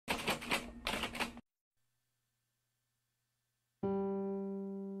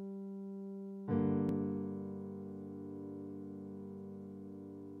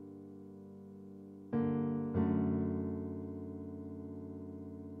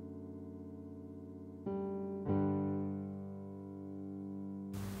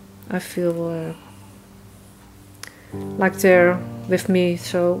I feel like they're with me.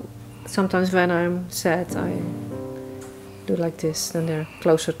 So sometimes when I'm sad, I do like this, then they're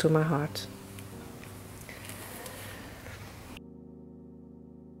closer to my heart.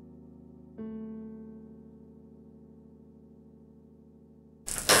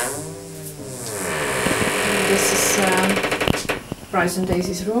 This is Bryce and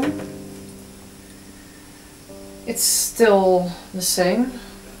Daisy's room. It's still the same,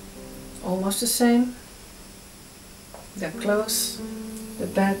 almost the same. They're close, the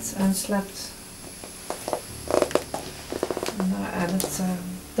bed unslept. And I added,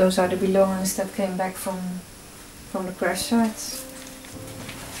 those are the belongings that came back from the crash site.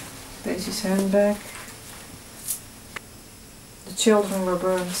 Daisy's handbag. The children were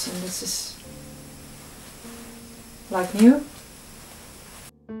burned, and this is like new.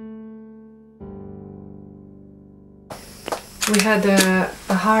 We had a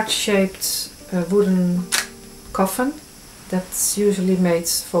heart-shaped wooden coffin that's usually made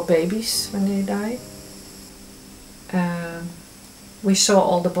for babies when they die. We saw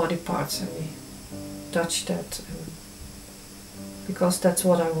all the body parts and we touched that because that's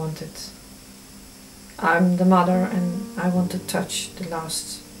what I wanted. I'm the mother and I want to touch the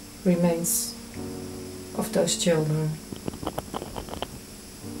last remains of those children.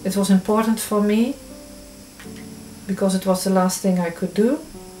 It was important for me because it was the last thing I could do.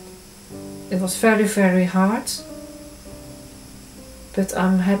 It was very, very hard, but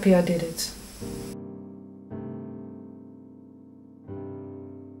I'm happy I did it.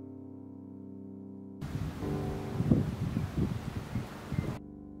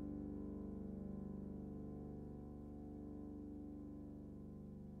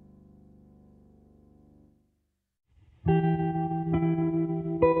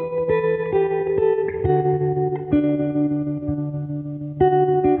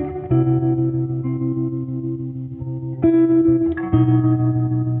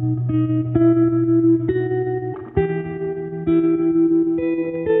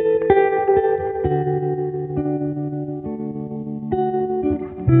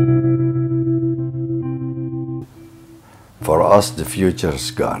 For us, the future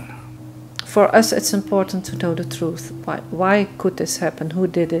is gone. For us, it's important to know the truth. Why could this happen? Who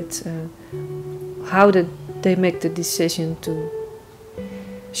did it? How did they make the decision to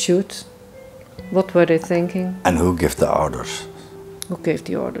shoot? What were they thinking? And who gave the orders? Who gave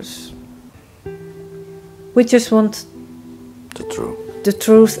the orders? We just want The truth. the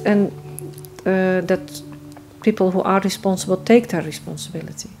truth, and that people who are responsible take their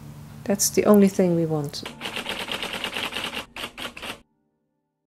responsibility. That's the only thing we want.